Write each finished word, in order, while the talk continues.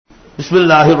بسم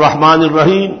اللہ الرحمن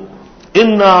الرحیم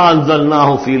انا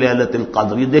انزلناہ فی لیلۃ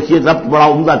القدر. یہ دیکھیے ربط بڑا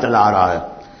عمدہ چلا آ رہا ہے.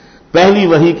 پہلی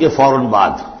وحی کے فوراً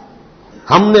بعد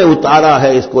ہم نے اتارا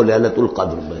ہے اس کو لیلۃ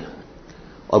القدر میں.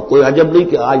 اور کوئی عجب نہیں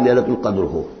کہ آج لیلۃ القدر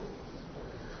ہو،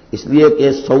 اس لیے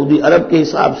کہ سعودی عرب کے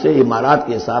حساب سے، امارات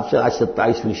کے حساب سے آج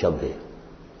 27ویں شب ہے،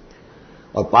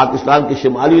 اور پاکستان کے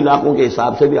شمالی علاقوں کے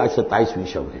حساب سے بھی آج 27ویں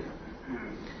شب ہے.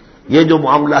 یہ جو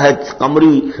معاملہ ہے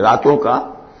قمری راتوں کا،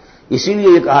 اسی لیے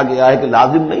یہ کہا گیا ہے کہ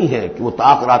لازم نہیں ہے کہ وہ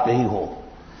طاق راتیں ہی ہوں،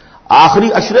 آخری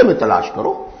عشرے میں تلاش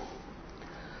کرو.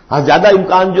 ہاں زیادہ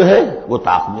امکان جو ہے وہ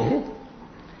طاق میں ہے،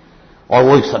 اور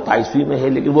وہ 27ویں میں ہے،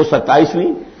 لیکن وہ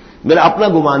 27ویں میرا اپنا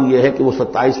گمان یہ ہے کہ وہ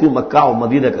 27ویں مکہ اور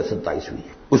مدینہ کا 27ویں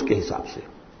ہے اس کے حساب سے.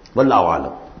 واللہ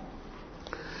اعلم.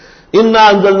 انا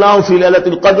انزلناہ فی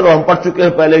لیلۃ القدر، اور ہم پڑھ چکے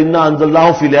ہیں پہلے انا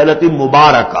انزلناہ فی لیلۃ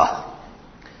مبارکہ.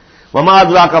 وما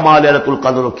ادراک ما لیلۃ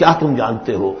القدر، کیا تم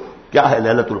جانتے ہو کیا ہے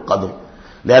لیلۃ القدر؟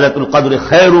 لیلۃ القدر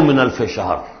خیر من الف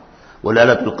شہر، وہ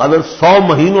لیلۃ القدر 100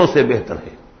 مہینوں سے بہتر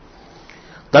ہے.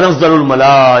 تنزل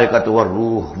الملائکۃ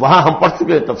والروح، وہاں ہم پڑھ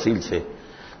چکے ہیں تفصیل سے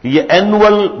کہ یہ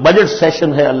اینول بجٹ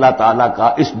سیشن ہے اللہ تعالیٰ کا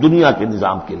اس دنیا کے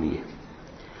نظام کے لیے.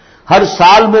 ہر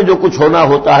سال میں جو کچھ ہونا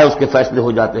ہوتا ہے اس کے فیصلے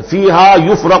ہو جاتے ہیں. فیہا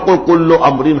یفرق کل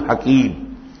امر حکیم،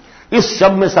 اس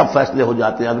شب میں سب فیصلے ہو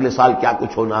جاتے ہیں اگلے سال کیا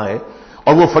کچھ ہونا ہے،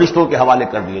 اور وہ فرشتوں کے حوالے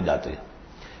کر دیے جاتے ہیں.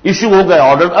 ایشو ہو گئے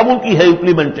آرڈر، اب ان کی ہے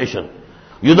امپلیمنٹیشن.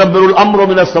 یدبر الامر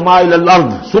من السماء الى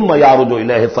الارض ثم یعرج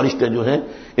الیہ، فرشتے جو ہیں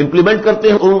امپلیمنٹ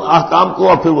کرتے ہیں ان احکام کو،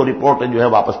 اور پھر وہ رپورٹیں جو ہے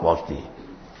واپس پہنچتی ہیں.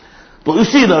 تو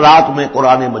اسی رات میں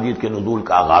قرآن مجید کے نزول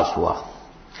کا آغاز ہوا.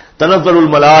 تنزل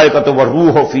الملائکۃ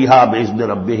والروح فیہا باذن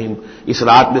ربہم، اس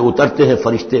رات میں اترتے ہیں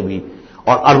فرشتے بھی،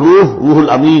 اور الروح روح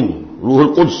الامین، روح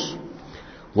القدس،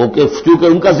 وہ کہ چونکہ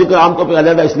ان کا ذکر عام طور پہ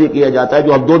علیحدہ اس لیے کیا جاتا ہے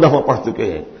جو اب 2 دفعہ پڑھ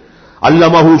چکے ہیں.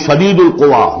 علمہ شدید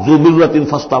القویٰ ذو مرۃ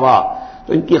فاستویٰ،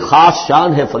 تو ان کی خاص شان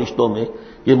ہے فرشتوں میں،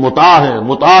 یہ مطاع ہیں،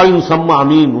 مطاع ثم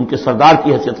امین، ان کے سردار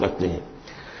کی حیثیت رکھتے ہیں.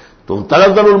 تو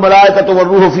تنزل الملائکۃ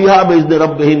والروح فیہا باذن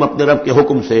ربہم، اپنے رب کے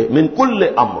حکم سے، من کل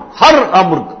امر، ہر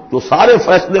امر، جو سارے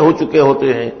فیصلے ہو چکے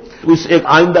ہوتے ہیں اس ایک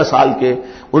آئندہ سال کے،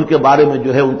 ان کے بارے میں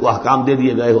جو ہے ان کو احکام دے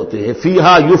دیے گئے ہوتے ہیں.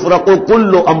 فیہا یفرق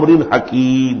کل امر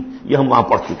حکیم، یہ ہم وہاں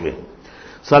پڑھ چکے ہیں.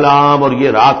 سلام، اور یہ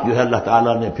رات جو ہے اللہ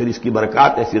تعالیٰ نے پھر اس کی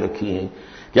برکات ایسی رکھی ہیں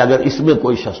کہ اگر اس میں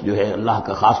کوئی شخص جو ہے اللہ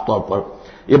کا خاص طور پر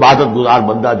عبادت گزار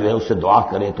بندہ جو ہے اس سے دعا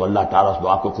کرے تو اللہ تعالیٰ اس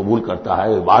دعا کو قبول کرتا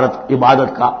ہے.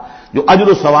 عبادت کا جو اجر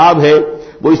و ثواب ہے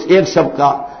وہ اس ایک شب کا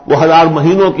وہ 1000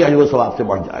 مہینوں کے اجر و ثواب سے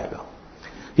بڑھ جائے گا.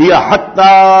 یہ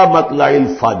حتی مطلع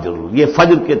الفجر، یہ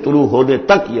فجر کے طلوع ہونے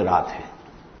تک یہ رات ہے.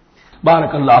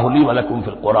 بارک اللہ لی ولکم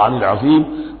فی القرآن العظیم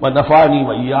ونفعنی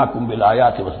وإیاکم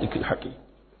بالآیات والذکر الحکیم.